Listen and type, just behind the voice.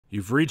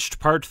You've reached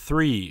part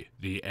 3,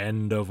 the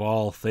end of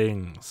all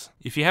things.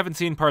 If you haven't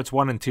seen parts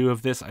 1 and 2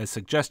 of this, I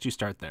suggest you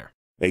start there.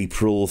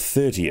 April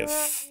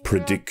 30th,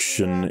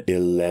 prediction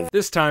 11.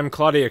 This time,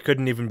 Claudia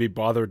couldn't even be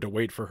bothered to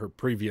wait for her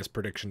previous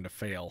prediction to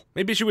fail.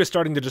 Maybe she was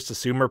starting to just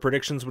assume her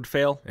predictions would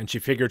fail, and she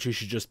figured she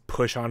should just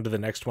push on to the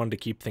next one to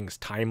keep things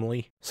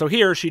timely. So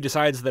here, she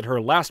decides that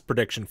her last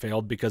prediction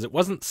failed because it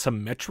wasn't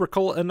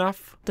symmetrical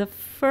enough. The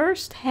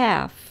first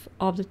half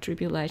of the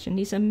tribulation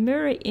is a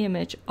mirror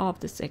image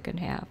of the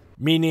second half.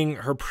 Meaning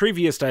her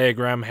previous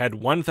diagram had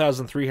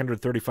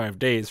 1,335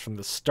 days from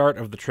the start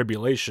of the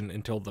tribulation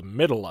until the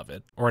middle of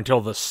it, or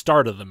until the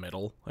start of the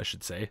middle, I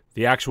should say.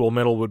 The actual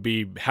middle would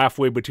be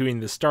halfway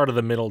between the start of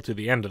the middle to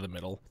the end of the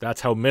middle.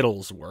 That's how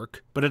middles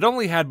work. But it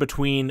only had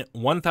between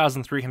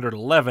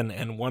 1,311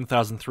 and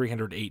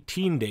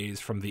 1,318 days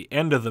from the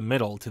end of the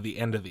middle to the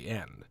end of the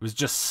end. It was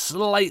just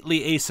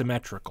slightly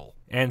asymmetrical.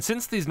 And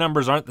since these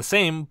numbers aren't the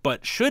same,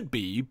 but should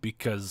be,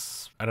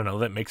 because, I don't know,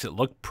 that makes it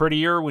look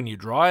prettier when you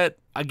draw it,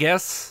 I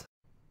guess?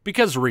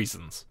 Because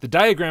reasons. The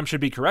diagram should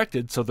be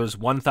corrected so there's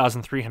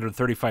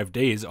 1,335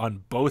 days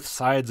on both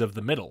sides of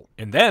the middle.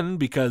 And then,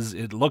 because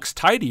it looks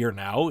tidier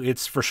now,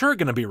 it's for sure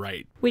gonna be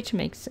right. Which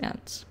makes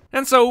sense.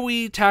 And so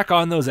we tack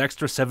on those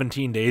extra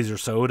 17 days or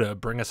so to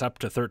bring us up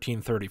to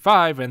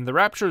 1335, and the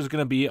rapture is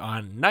going to be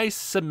on nice,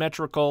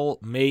 symmetrical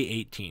May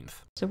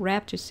 18th. The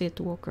rapture set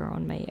to occur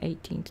on May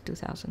 18th,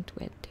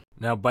 2020.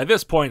 Now, by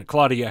this point,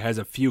 Claudia has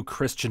a few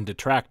Christian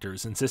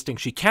detractors insisting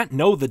she can't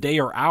know the day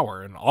or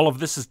hour, and all of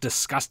this is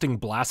disgusting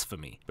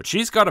blasphemy. But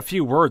she's got a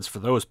few words for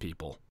those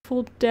people.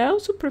 For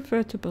those who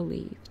prefer to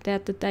believe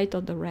that the date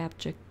of the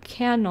rapture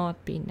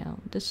cannot be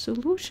known, the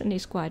solution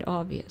is quite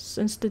obvious.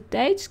 Since the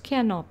dates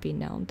cannot be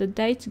known, the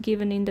dates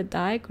given in the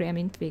diagram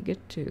in figure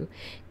 2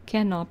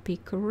 cannot be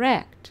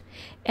correct,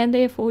 and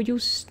therefore you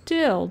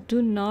still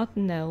do not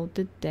know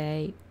the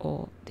day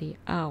or the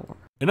hour.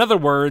 In other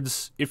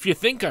words, if you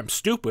think I'm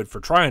stupid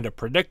for trying to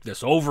predict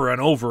this over and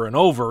over and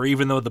over,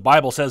 even though the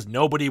Bible says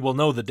nobody will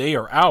know the day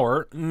or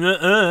hour,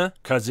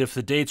 because if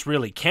the dates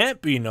really can't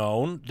be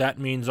known, that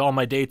means all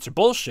my dates are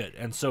bullshit,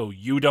 and so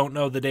you don't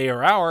know the day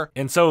or hour,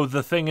 and so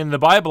the thing in the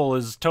Bible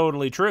is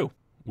totally true.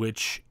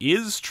 Which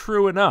is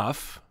true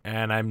enough,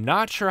 and I'm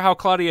not sure how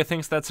Claudia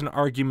thinks that's an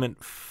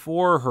argument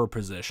for her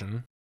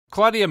position.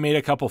 Claudia made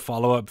a couple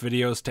follow-up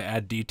videos to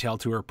add detail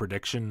to her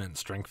prediction and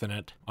strengthen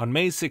it. On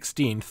May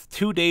 16th,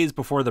 2 days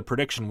before the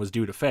prediction was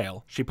due to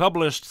fail, she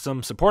published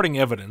some supporting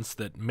evidence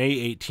that May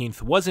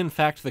 18th was in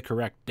fact the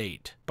correct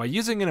date. By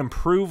using an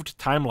improved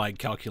timeline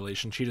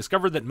calculation, she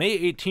discovered that May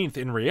 18th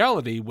in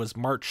reality was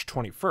March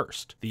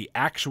 21st, the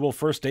actual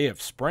first day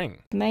of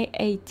spring. May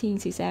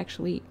 18th is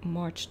actually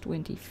March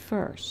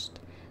 21st,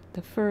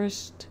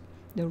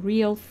 the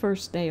real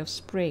first day of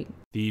spring.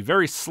 The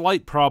very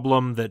slight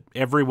problem that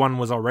everyone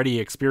was already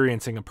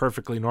experiencing a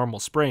perfectly normal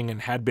spring and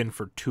had been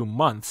for 2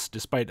 months,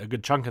 despite a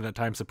good chunk of that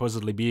time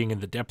supposedly being in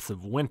the depths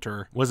of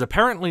winter, was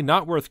apparently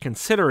not worth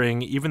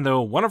considering, even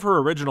though one of her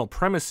original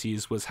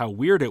premises was how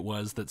weird it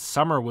was that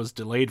summer was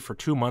delayed for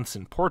 2 months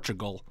in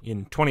Portugal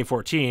in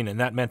 2014, and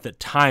that meant that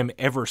time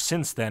ever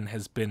since then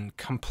has been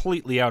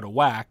completely out of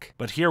whack.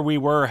 But here we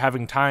were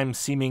having time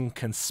seeming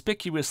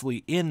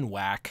conspicuously in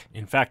whack.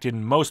 In fact,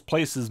 in most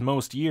places,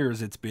 most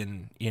years, it's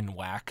been in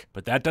whack.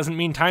 But that doesn't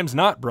mean time's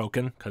not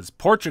broken, because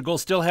Portugal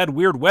still had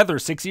weird weather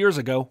 6 years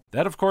ago.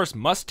 That, of course,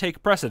 must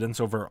take precedence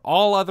over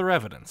all other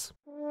evidence.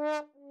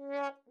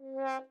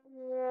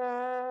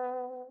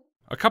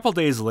 A couple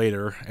days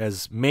later,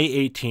 as May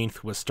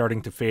 18th was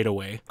starting to fade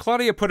away,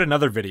 Claudia put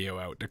another video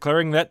out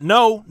declaring that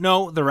no,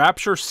 the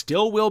rapture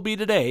still will be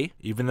today,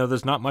 even though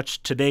there's not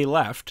much today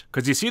left.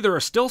 Because you see, there are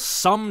still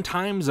some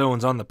time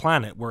zones on the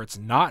planet where it's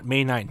not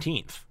May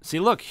 19th. See,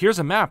 look, here's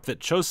a map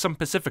that shows some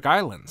Pacific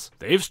islands.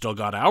 They've still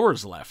got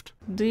hours left.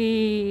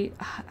 The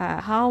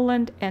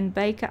Howland and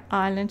Baker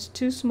Islands,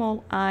 2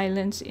 small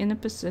islands in the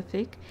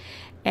Pacific,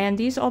 and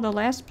these are the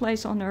last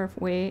place on Earth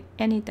where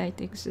any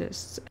date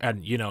exists.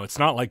 And, you know, it's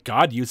not like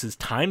God uses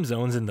time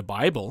zones in the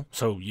Bible,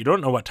 so you don't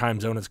know what time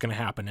zone it's going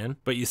to happen in.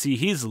 But you see,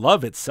 he's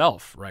love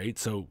itself, right?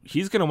 So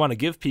he's going to want to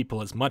give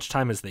people as much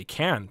time as they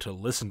can to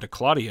listen to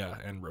Claudia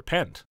and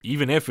repent,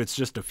 even if it's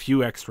just a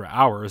few extra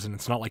hours, and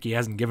it's not like he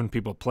hasn't given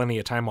people plenty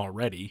of time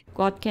already.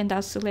 God can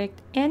thus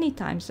select any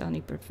time zone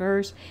he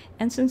prefers,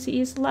 and since he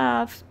is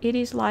love, it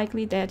is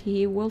likely that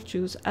he will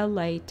choose a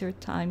later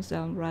time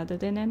zone rather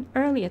than an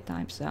earlier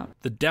time zone.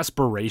 The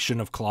desperation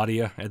of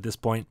Claudia at this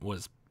point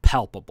was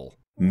palpable.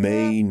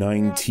 May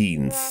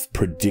 19th,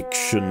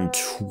 prediction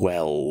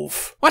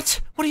 12.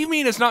 What? What do you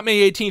mean it's not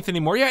May 18th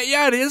anymore?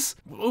 Yeah, it is.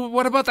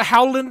 What about the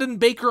Howland and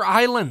Baker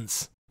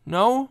Islands?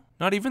 No?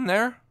 Not even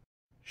there?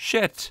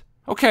 Shit.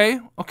 Okay,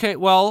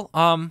 well,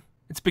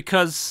 it's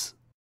because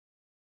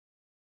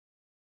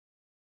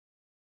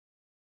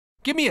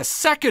Give me a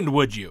second,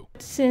 would you?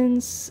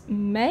 Since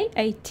May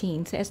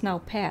 18th has now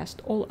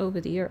passed all over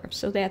the earth,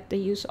 so that the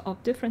use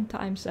of different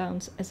time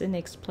zones as an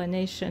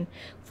explanation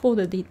for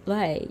the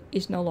delay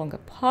is no longer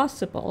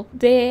possible,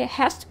 there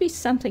has to be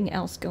something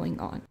else going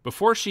on.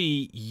 Before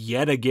she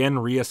yet again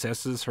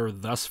reassesses her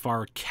thus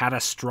far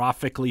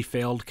catastrophically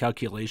failed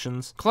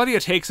calculations, Claudia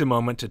takes a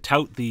moment to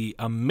tout the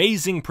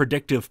amazing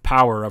predictive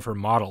power of her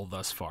model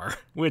thus far,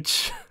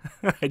 which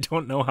I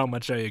don't know how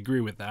much I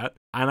agree with that.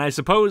 And I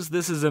suppose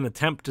this is an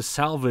attempt to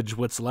salvage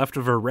what's left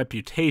of her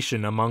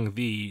reputation among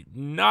the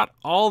not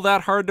all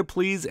that hard to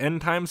please end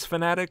times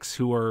fanatics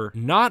who are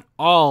not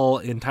all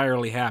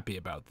entirely happy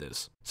about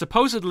this.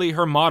 Supposedly,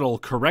 her model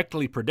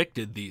correctly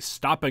predicted the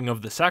stopping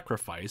of the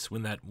sacrifice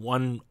when that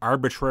one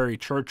arbitrary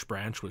church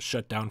branch was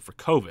shut down for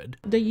COVID.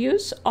 The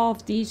use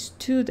of these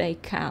 2-day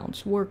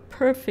counts worked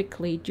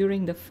perfectly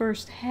during the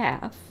first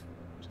half,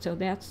 so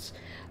that's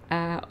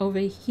over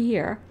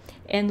here,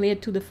 and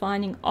led to the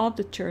finding of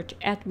the church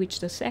at which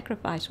the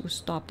sacrifice was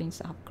stopped in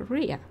South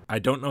Korea. I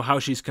don't know how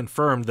she's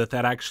confirmed that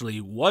that actually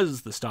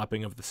was the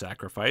stopping of the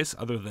sacrifice,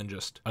 other than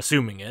just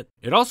assuming it.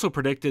 It also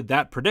predicted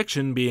that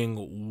prediction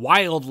being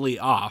wildly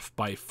off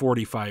by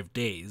 45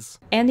 days.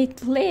 And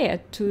it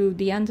led to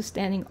the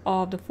understanding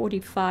of the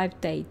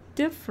 45-day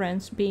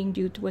difference being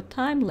due to a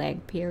time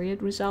lag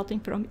period resulting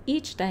from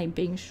each day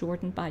being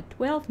shortened by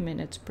 12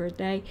 minutes per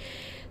day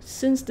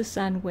since the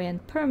sun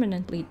went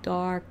permanently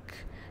dark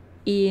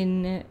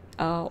in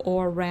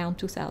or around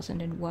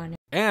 2001.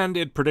 And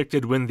it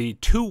predicted when the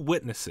two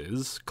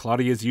witnesses,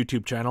 Claudia's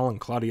YouTube channel and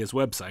Claudia's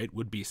website,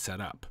 would be set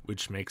up,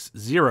 which makes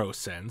zero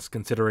sense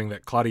considering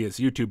that Claudia's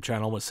YouTube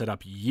channel was set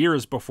up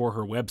years before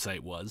her website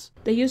was.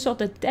 The use of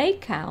the day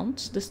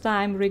counts, this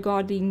time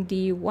regarding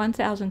the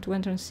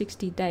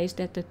 1,260 days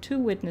that the two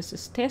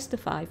witnesses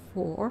testified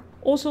for,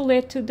 also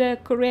led to the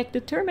correct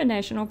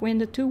determination of when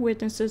the two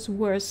witnesses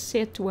were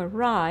set to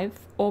arrive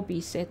or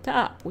be set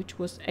up, which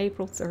was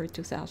April 3rd,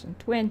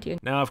 2020.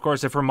 Now, of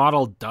course, if her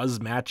model does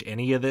match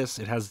any of this,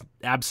 it has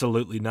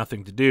absolutely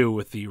nothing to do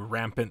with the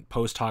rampant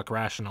post hoc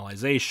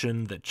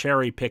rationalization, the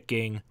cherry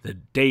picking, the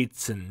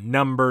dates and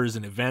numbers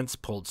and events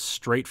pulled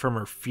straight from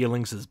her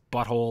feelings as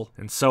butthole,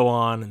 and so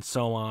on and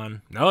so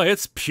on. No,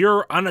 it's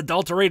pure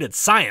unadulterated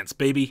science,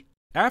 baby.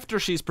 After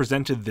she's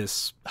presented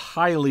this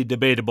highly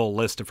debatable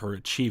list of her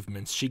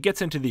achievements, she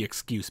gets into the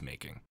excuse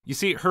making. You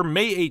see, her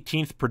May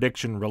 18th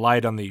prediction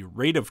relied on the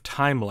rate of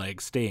time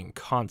lag staying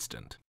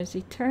constant. As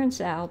it turns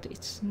out,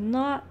 it's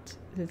not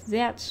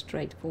that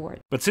straightforward.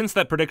 But since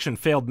that prediction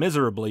failed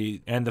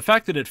miserably, and the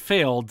fact that it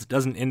failed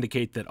doesn't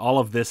indicate that all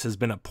of this has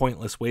been a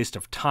pointless waste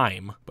of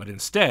time, but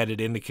instead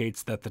it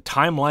indicates that the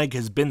time lag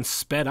has been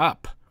sped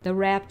up. The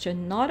rapture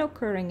not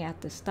occurring at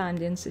this time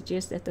then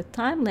suggests that the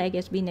time lag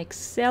has been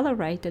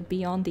accelerated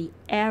beyond the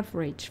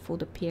average for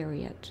the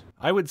period.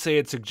 I would say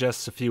it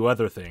suggests a few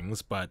other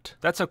things, but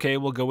that's okay,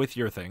 we'll go with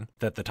your thing.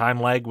 That the time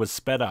lag was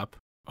sped up.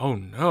 Oh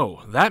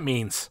no, that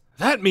means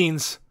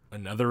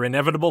another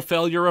inevitable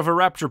failure of her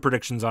rapture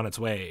predictions on its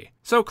way.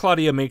 So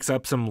Claudia makes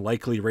up some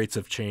likely rates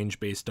of change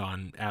based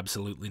on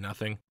absolutely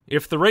nothing.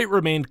 If the rate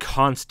remained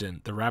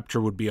constant, the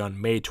rapture would be on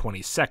May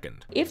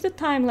 22nd. If the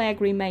time lag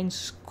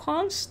remains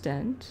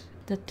constant,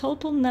 the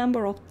total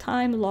number of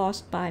time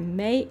lost by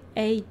May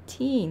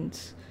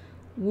 18th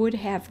would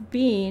have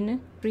been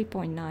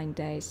 3.9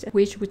 days,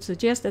 which would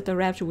suggest that the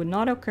rapture would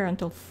not occur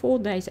until 4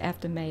 days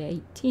after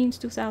May 18th,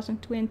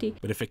 2020.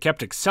 But if it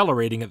kept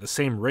accelerating at the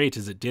same rate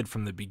as it did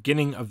from the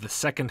beginning of the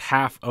second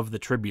half of the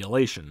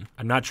tribulation,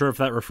 I'm not sure if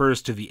that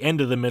refers to the end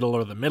of the middle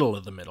or the middle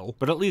of the middle,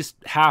 but at least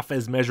half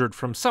as measured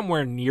from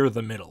somewhere near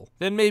the middle,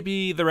 then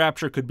maybe the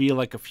rapture could be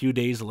like a few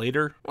days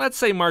later, let's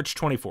say March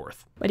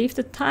 24th. But if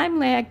the time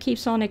lag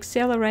keeps on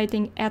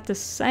accelerating at the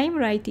same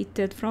rate it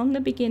did from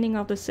the beginning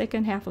of the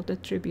second half of the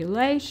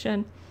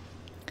tribulation,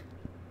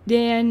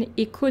 then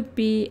it could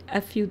be a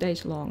few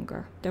days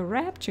longer. The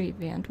rapture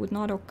event would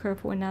not occur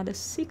for another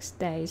 6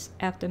 days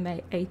after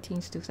May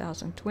 18,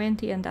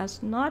 2020, and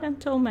thus not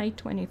until May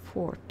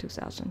 24,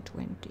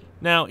 2020.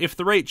 Now, if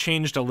the rate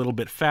changed a little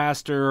bit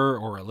faster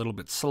or a little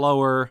bit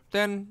slower,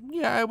 then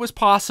yeah, it was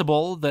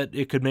possible that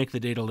it could make the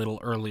date a little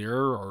earlier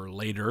or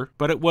later,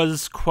 but it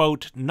was,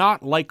 quote,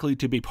 not likely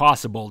to be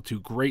possible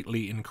to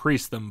greatly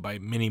increase them by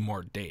many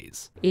more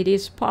days. It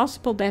is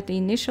possible that the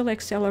initial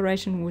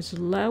acceleration was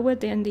lower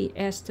than the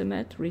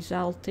estimate,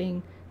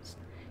 resulting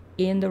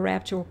in the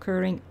rapture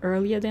occurring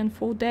earlier than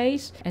 4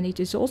 days, and it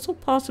is also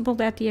possible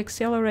that the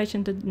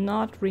acceleration did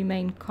not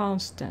remain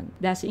constant,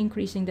 thus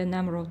increasing the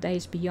number of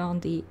days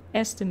beyond the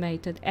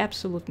estimated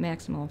absolute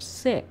maximum of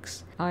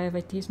 6. However,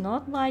 it is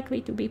not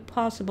likely to be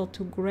possible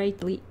to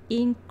greatly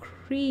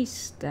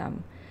increase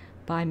them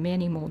by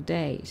many more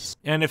days.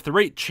 And if the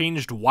rate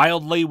changed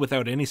wildly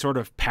without any sort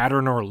of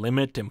pattern or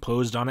limit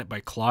imposed on it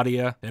by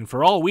Claudia, then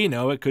for all we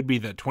know, it could be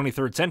the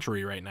 23rd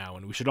century right now,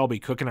 and we should all be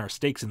cooking our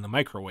steaks in the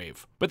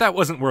microwave. But that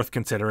wasn't worth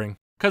considering.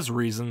 'Cause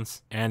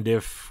reasons. And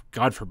if,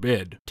 God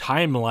forbid,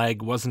 time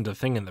lag wasn't a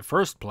thing in the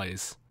first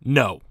place,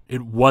 no,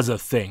 it was a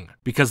thing,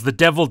 because the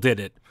devil did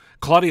it.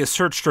 Claudia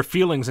searched her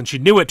feelings and she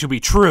knew it to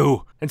be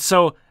true. And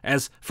so,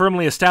 as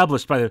firmly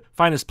established by the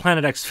finest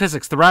Planet X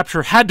physics, the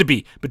rapture had to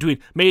be between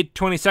May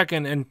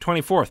 22nd and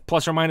 24th,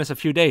 plus or minus a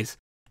few days.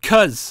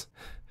 'Cause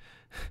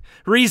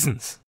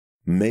reasons.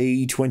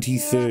 May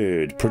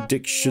 23rd,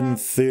 prediction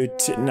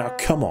 13. Now,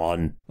 come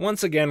on.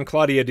 Once again,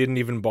 Claudia didn't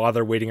even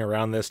bother waiting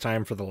around this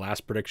time for the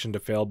last prediction to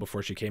fail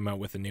before she came out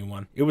with a new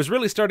one. It was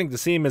really starting to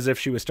seem as if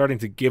she was starting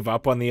to give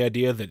up on the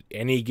idea that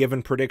any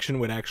given prediction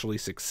would actually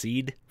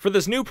succeed. For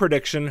this new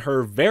prediction,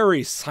 her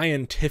very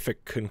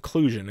scientific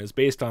conclusion is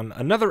based on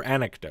another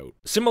anecdote,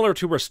 similar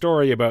to her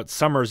story about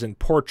summers in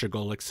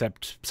Portugal,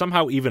 except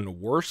somehow even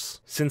worse,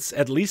 since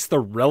at least the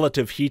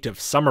relative heat of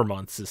summer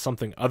months is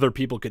something other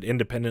people could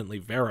independently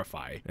verify,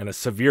 and a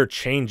severe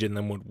change in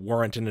them would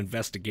warrant an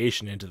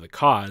investigation into the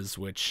cause,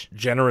 which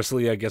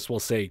generously I guess we'll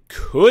say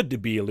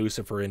could be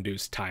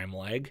Lucifer-induced time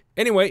lag.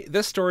 Anyway,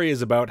 this story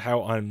is about how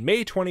on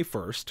May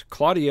 21st,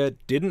 Claudia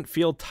didn't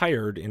feel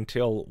tired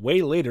until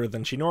way later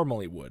than she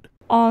normally would.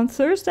 On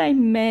Thursday,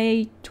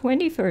 May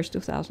 21st,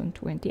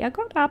 2020, I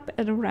got up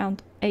at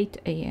around 8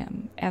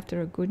 a.m.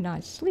 after a good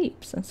night's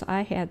sleep, since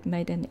I had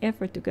made an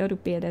effort to go to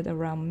bed at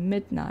around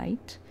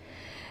midnight.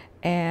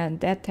 And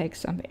that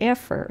takes some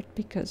effort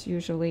because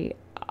usually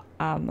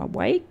I'm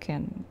awake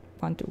and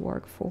want to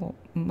work for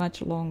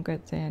much longer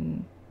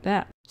than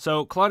that.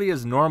 So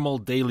Claudia's normal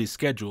daily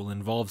schedule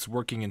involves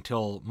working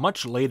until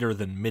much later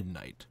than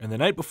midnight. And the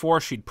night before,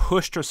 she'd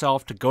pushed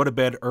herself to go to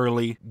bed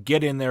early,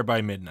 get in there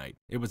by midnight.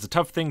 It was a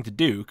tough thing to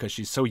do because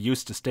she's so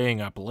used to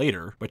staying up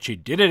later, but she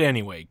did it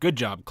anyway. Good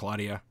job,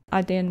 Claudia.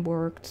 I then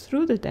worked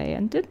through the day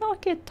and did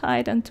not get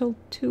tired until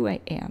 2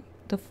 a.m.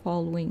 the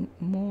following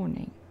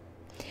morning.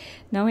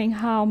 Knowing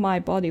how my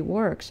body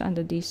works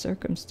under these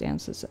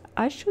circumstances,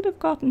 I should have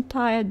gotten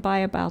tired by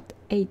about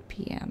 8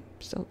 p.m.,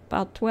 so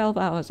about 12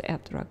 hours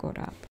after I got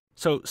up.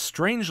 So,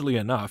 strangely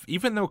enough,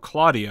 even though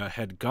Claudia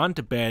had gone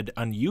to bed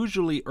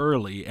unusually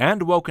early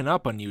and woken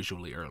up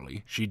unusually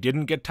early, she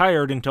didn't get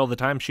tired until the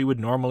time she would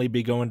normally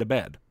be going to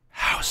bed.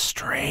 How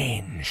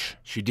strange.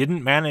 She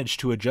didn't manage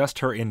to adjust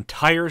her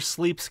entire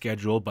sleep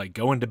schedule by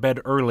going to bed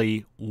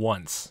early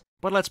once.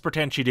 But let's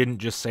pretend she didn't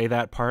just say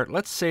that part.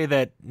 Let's say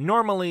that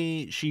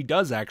normally she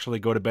does actually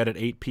go to bed at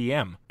 8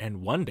 p.m.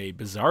 And one day,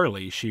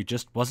 bizarrely, she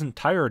just wasn't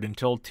tired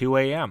until 2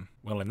 a.m.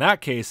 Well, in that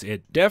case,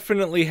 it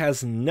definitely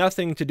has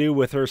nothing to do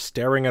with her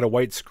staring at a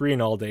white screen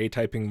all day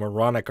typing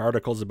moronic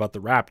articles about the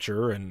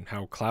rapture and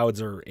how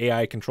clouds are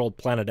AI-controlled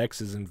Planet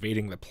X's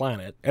invading the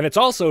planet. And it's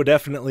also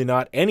definitely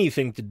not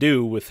anything to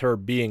do with her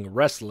being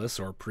restless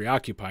or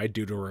preoccupied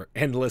due to her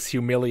endless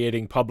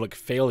humiliating public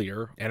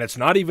failure. And it's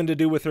not even to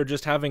do with her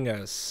just having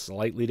a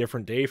slightly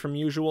different day from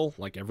usual,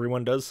 like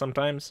everyone does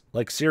sometimes.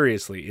 Like,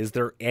 seriously, is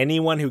there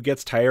anyone who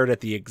gets tired at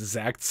the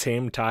exact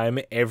same time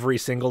every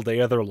single day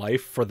of their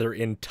life for their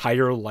entire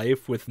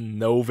life with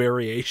no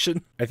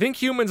variation? I think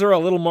humans are a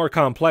little more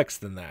complex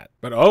than that.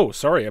 But oh,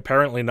 sorry,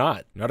 apparently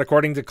not. Not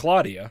according to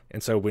Claudia.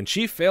 And so when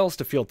she fails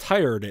to feel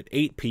tired at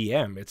 8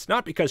 p.m., it's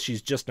not because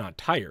she's just not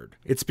tired.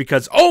 It's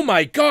because, oh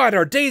my god,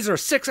 our days are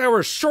 6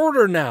 hours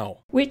shorter now!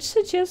 Which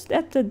suggests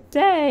that the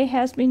day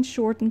has been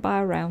shortened by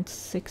around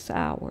 6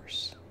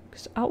 hours.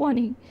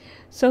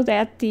 So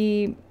that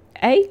the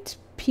 8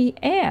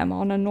 p.m.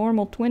 on a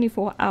normal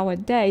 24-hour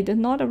day did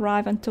not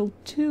arrive until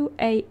 2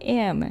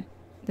 a.m.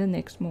 the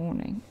next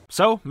morning.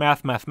 So,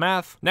 math.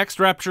 Next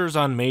rapture's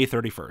on May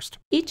 31st.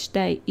 Each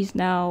day is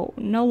now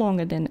no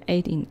longer than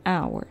 18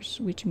 hours,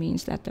 which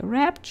means that the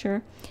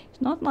rapture is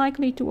not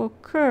likely to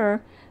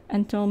occur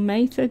until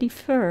May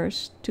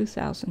 31st,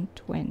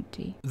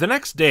 2020. The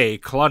next day,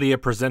 Claudia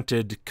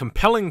presented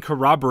compelling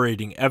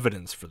corroborating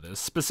evidence for this,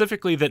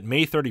 specifically that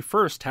May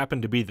 31st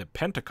happened to be the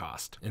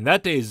Pentecost, and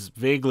that day's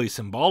vaguely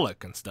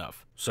symbolic and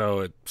stuff. So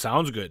it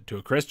sounds good to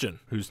a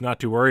Christian who's not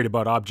too worried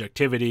about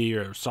objectivity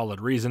or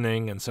solid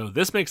reasoning, and so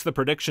this makes the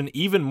prediction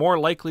even more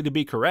likely to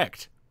be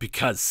correct.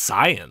 Because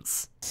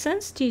science.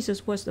 Since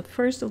Jesus was the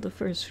first of the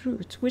first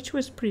fruits, which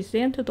was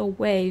presented or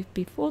waved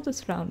before the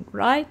throne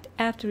right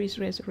after his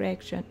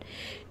resurrection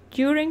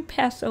during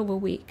Passover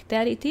week,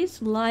 that it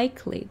is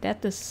likely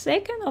that the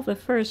second of the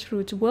first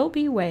fruits will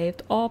be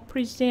waved or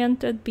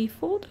presented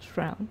before the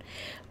throne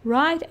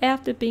right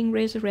after being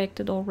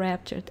resurrected or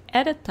raptured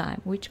at a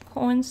time which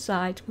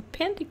coincides with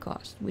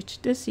Pentecost,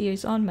 which this year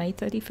is on May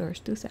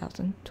 31st,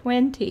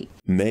 2020.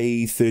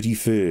 May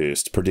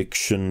 31st,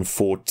 prediction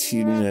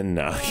 14. And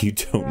nah, you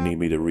don't need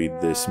me to read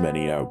this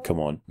many out,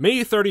 come on.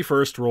 May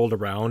 31st rolled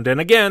around,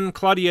 and again,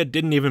 Claudia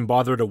didn't even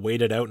bother to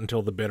wait it out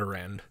until the bitter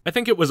end. I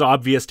think it was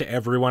obvious to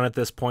everyone at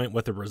this point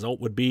what the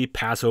result would be,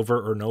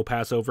 Passover or no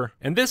Passover.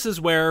 And this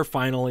is where,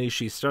 finally,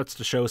 she starts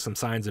to show some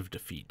signs of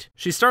defeat.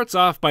 She starts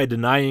off by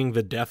denying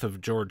the death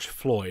of George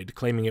Floyd,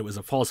 claiming it was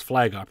a false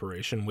flag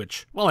operation,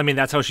 which, well, I mean,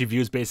 that's how she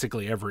views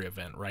basically every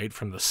event, right?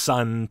 From the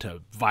sun,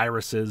 to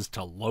viruses,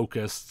 to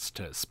locusts,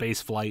 to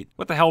space flight.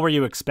 What the hell were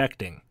you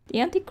expecting? The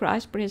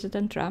Antichrist,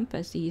 President Trump,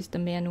 as he is the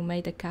man who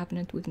made a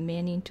covenant with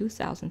many in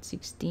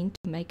 2016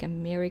 to make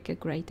America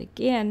great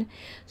again,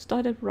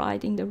 started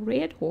riding the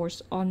red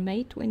horse on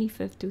May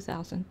 25,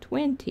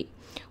 2020,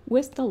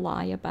 with the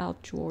lie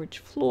about George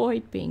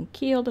Floyd being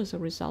killed as a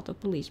result of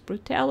police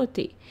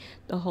brutality,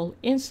 the whole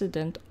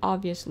incident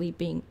obviously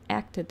being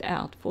acted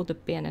out for the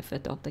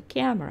benefit of the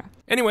camera.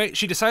 Anyway,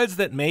 she decides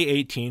that May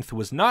 18th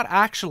was not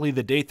actually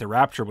the date the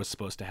rapture was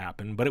supposed to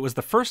happen, but it was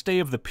the first day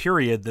of the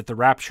period that the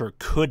rapture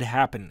could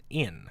happen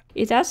in.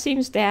 It thus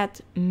seems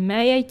that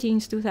May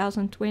 18,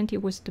 2020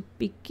 was the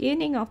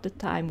beginning of the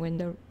time when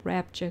the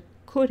rapture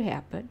could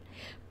happen,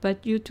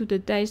 but due to the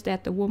days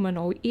that the woman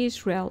or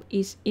Israel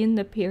is in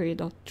the period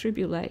of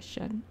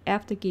tribulation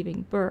after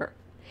giving birth,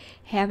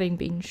 having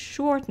been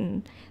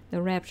shortened,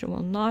 the rapture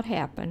will not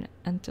happen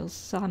until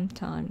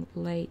sometime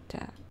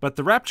later. But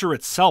the rapture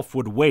itself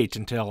would wait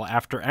until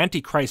after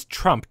Antichrist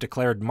Trump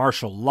declared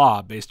martial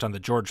law based on the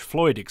George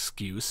Floyd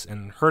excuse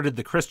and herded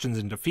the Christians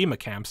into FEMA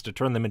camps to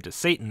turn them into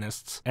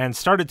Satanists and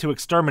started to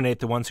exterminate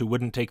the ones who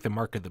wouldn't take the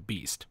mark of the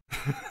beast.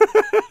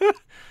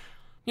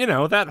 You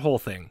know, that whole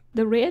thing.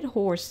 The Red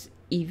Horse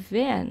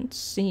event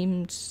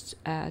seems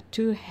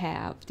to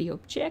have the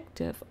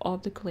objective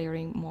of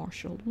declaring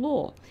martial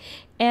law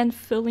and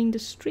filling the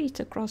streets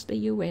across the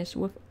U.S.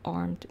 with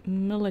armed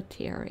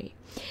military.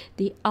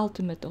 The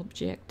ultimate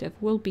objective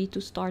will be to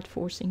start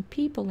forcing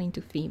people into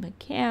FEMA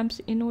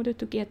camps in order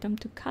to get them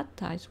to cut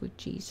ties with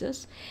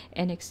Jesus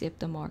and accept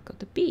the mark of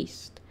the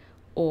beast,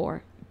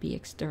 or be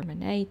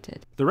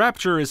exterminated. The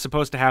rapture is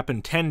supposed to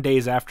happen 10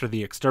 days after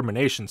the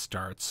extermination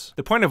starts.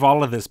 The point of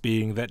all of this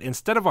being that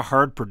instead of a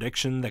hard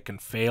prediction that can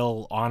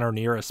fail on or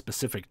near a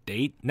specific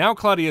date, now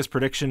Claudia's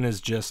prediction is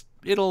just,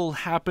 it'll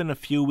happen a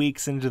few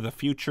weeks into the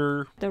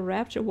future. The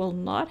rapture will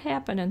not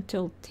happen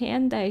until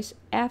 10 days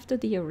after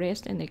the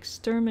arrest and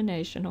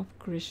extermination of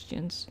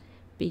Christians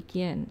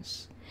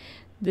begins.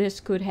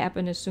 This could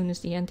happen as soon as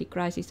the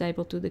Antichrist is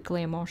able to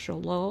declare martial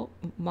law,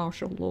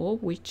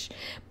 which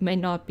may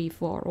not be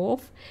far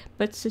off,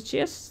 but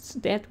suggests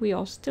that we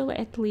are still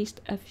at least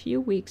a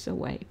few weeks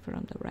away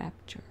from the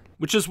rapture.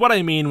 Which is what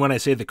I mean when I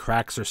say the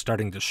cracks are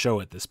starting to show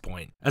at this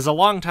point. As a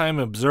longtime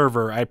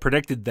observer, I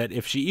predicted that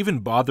if she even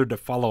bothered to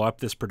follow up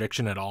this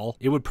prediction at all,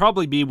 it would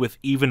probably be with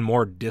even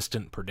more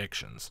distant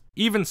predictions.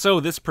 Even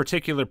so, this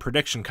particular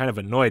prediction kind of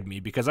annoyed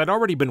me because I'd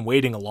already been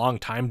waiting a long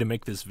time to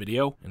make this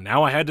video, and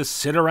now I had to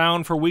sit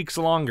around for weeks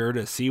longer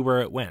to see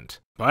where it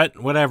went.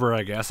 But whatever,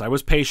 I guess. I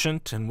was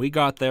patient, and we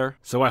got there.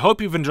 So I hope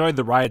you've enjoyed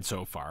the ride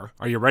so far.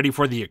 Are you ready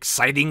for the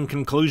exciting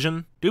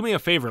conclusion? Do me a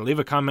favor, leave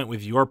a comment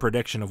with your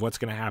prediction of what's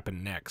going to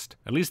happen next.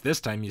 At least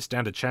this time you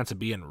stand a chance of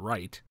being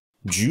right.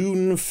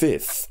 June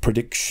 5th,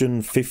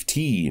 prediction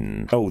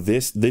 15. Oh,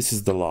 this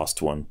is the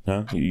last one,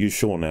 huh? You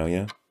sure now,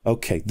 yeah?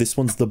 Okay, this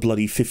one's the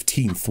bloody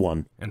 15th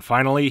one. And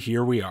finally,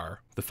 here we are.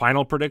 The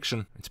final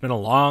prediction. It's been a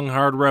long,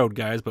 hard road,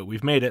 guys, but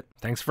we've made it.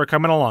 Thanks for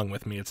coming along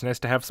with me. It's nice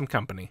to have some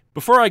company.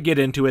 Before I get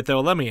into it,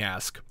 though, let me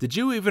ask, did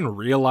you even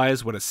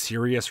realize what a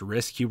serious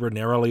risk you were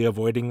narrowly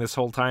avoiding this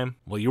whole time?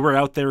 Well, you were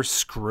out there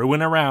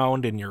screwing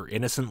around in your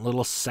innocent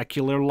little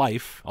secular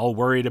life, all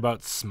worried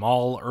about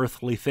small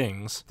earthly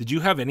things. Did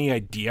you have any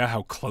idea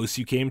how close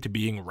you came to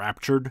being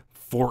raptured?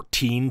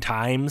 14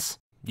 times?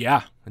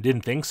 Yeah, I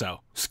didn't think so.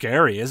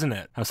 Scary, isn't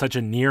it? How such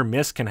a near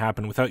miss can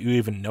happen without you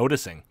even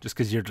noticing, just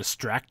because you're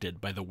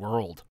distracted by the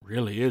world.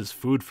 Really is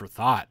food for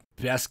thought.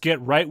 Best get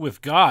right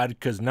with God,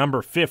 because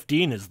number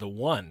 15 is the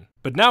one.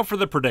 But now for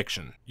the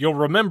prediction. You'll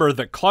remember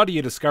that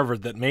Claudia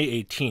discovered that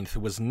May 18th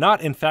was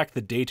not in fact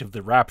the date of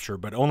the rapture,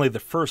 but only the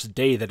first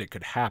day that it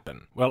could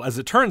happen. Well, as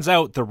it turns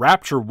out, the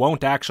rapture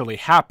won't actually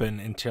happen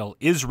until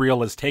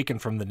Israel is taken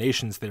from the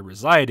nations they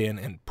reside in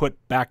and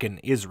put back in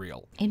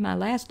Israel. In my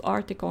last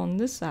article on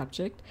this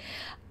subject,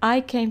 I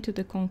came to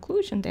the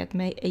conclusion that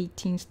May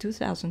 18,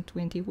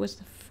 2020 was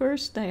the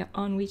first day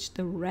on which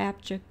the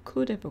rapture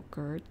could have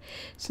occurred,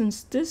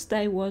 since this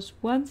day was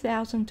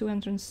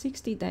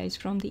 1,260 days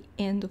from the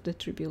end of the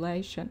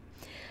tribulation.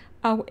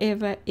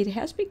 However, it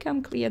has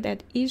become clear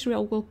that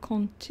Israel will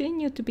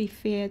continue to be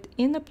fed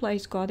in the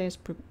place God has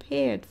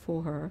prepared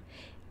for her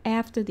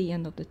after the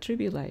end of the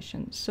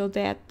tribulation, so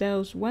that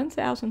those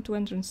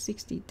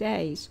 1,260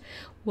 days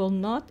will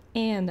not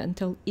end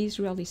until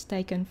Israel is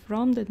taken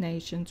from the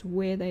nations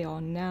where they are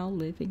now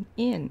living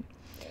in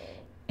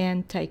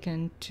and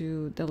taken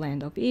to the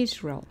land of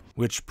Israel.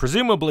 Which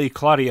presumably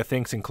Claudia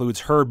thinks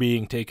includes her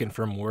being taken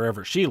from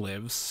wherever she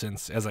lives,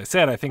 since, as I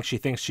said, I think she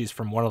thinks she's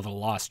from one of the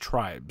lost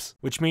tribes.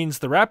 Which means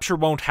the rapture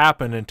won't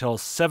happen until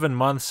 7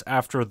 months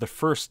after the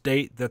first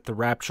date that the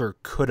rapture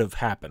could have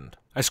happened.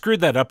 I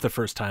screwed that up the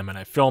first time and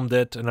I filmed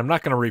it, and I'm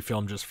not going to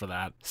refilm just for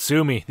that.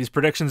 Sue me, these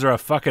predictions are a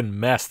fucking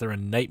mess. They're a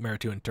nightmare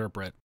to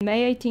interpret.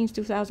 May 18,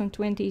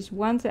 2020 is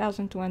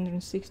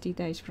 1,260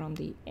 days from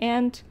the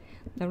end.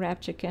 The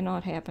rapture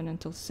cannot happen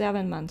until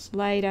 7 months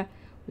later,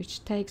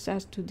 which takes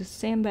us to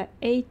December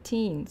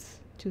 18th,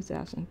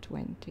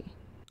 2020.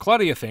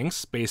 Claudia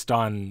thinks, based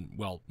on,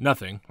 well,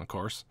 nothing, of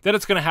course, that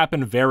it's going to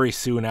happen very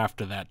soon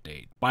after that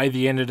date. By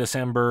the end of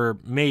December,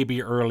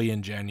 maybe early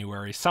in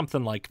January,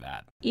 something like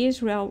that.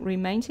 Israel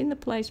remains in the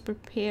place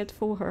prepared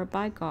for her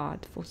by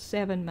God for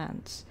 7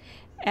 months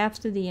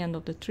after the end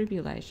of the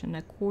tribulation,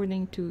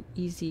 according to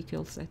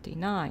Ezekiel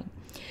 39,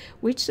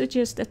 which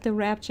suggests that the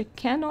rapture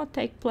cannot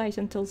take place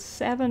until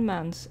 7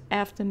 months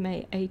after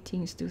May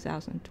 18,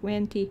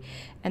 2020,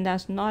 and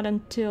thus not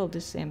until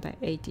December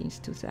 18,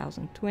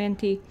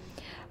 2020,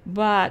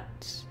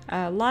 but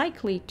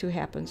likely to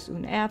happen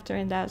soon after,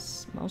 and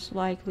thus most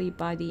likely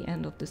by the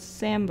end of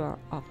December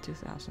of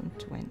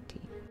 2020.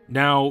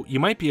 Now, you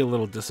might be a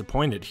little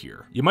disappointed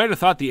here. You might have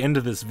thought the end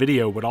of this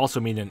video would also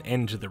mean an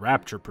end to the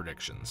rapture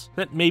predictions.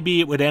 That maybe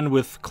it would end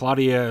with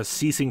Claudia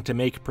ceasing to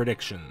make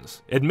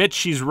predictions. Admit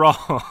she's wrong.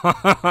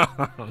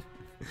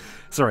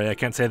 Sorry, I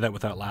can't say that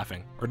without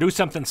laughing. Or do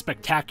something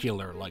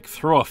spectacular, like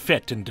throw a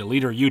fit and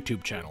delete her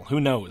YouTube channel, who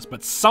knows,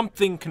 but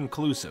something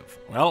conclusive.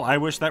 Well, I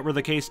wish that were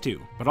the case too.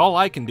 But all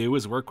I can do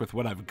is work with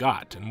what I've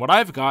got, and what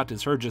I've got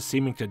is her just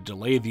seeming to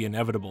delay the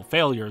inevitable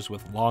failures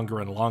with longer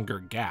and longer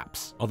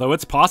gaps. Although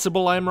it's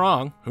possible I'm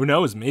wrong. Who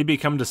knows, maybe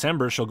come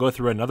December she'll go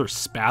through another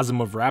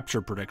spasm of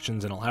rapture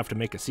predictions and I'll have to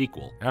make a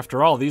sequel.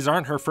 After all, these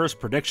aren't her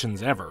first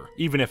predictions ever,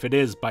 even if it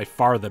is by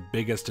far the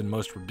biggest and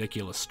most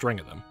ridiculous string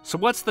of them. So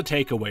what's the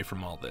takeaway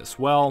from all this?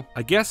 Well,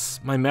 I guess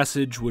my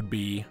message would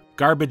be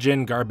garbage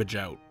in, garbage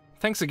out.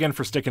 Thanks again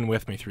for sticking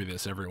with me through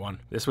this, everyone.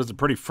 This was a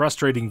pretty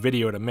frustrating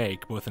video to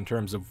make, both in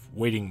terms of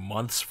waiting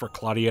months for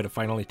Claudia to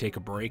finally take a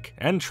break,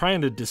 and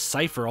trying to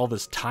decipher all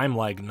this time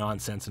lag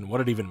nonsense and what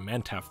it even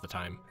meant half the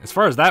time. As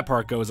far as that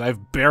part goes,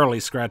 I've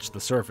barely scratched the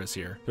surface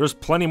here. There's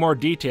plenty more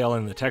detail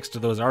in the text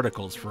of those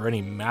articles for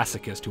any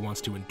masochist who wants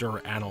to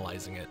endure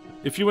analyzing it.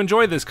 If you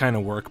enjoy this kind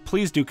of work,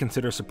 please do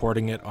consider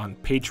supporting it on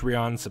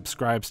Patreon,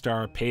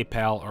 Subscribestar,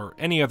 PayPal, or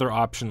any other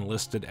option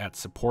listed at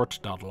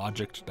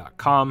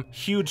support.logic.com.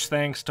 Huge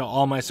thanks to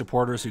all my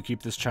supporters who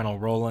keep this channel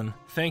rolling.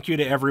 Thank you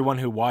to everyone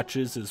who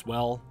watches as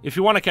well. If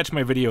you want to catch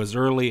my videos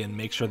early and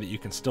make sure that you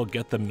can still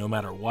get them no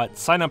matter what,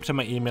 sign up to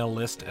my email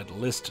list at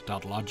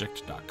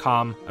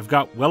list.logic.com. I've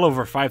got well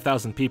over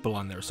 5,000 people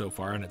on there so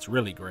far, and it's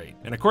really great.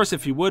 And of course,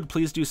 if you would,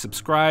 please do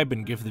subscribe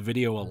and give the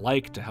video a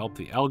like to help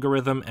the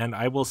algorithm, and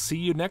I will see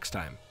you next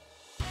time.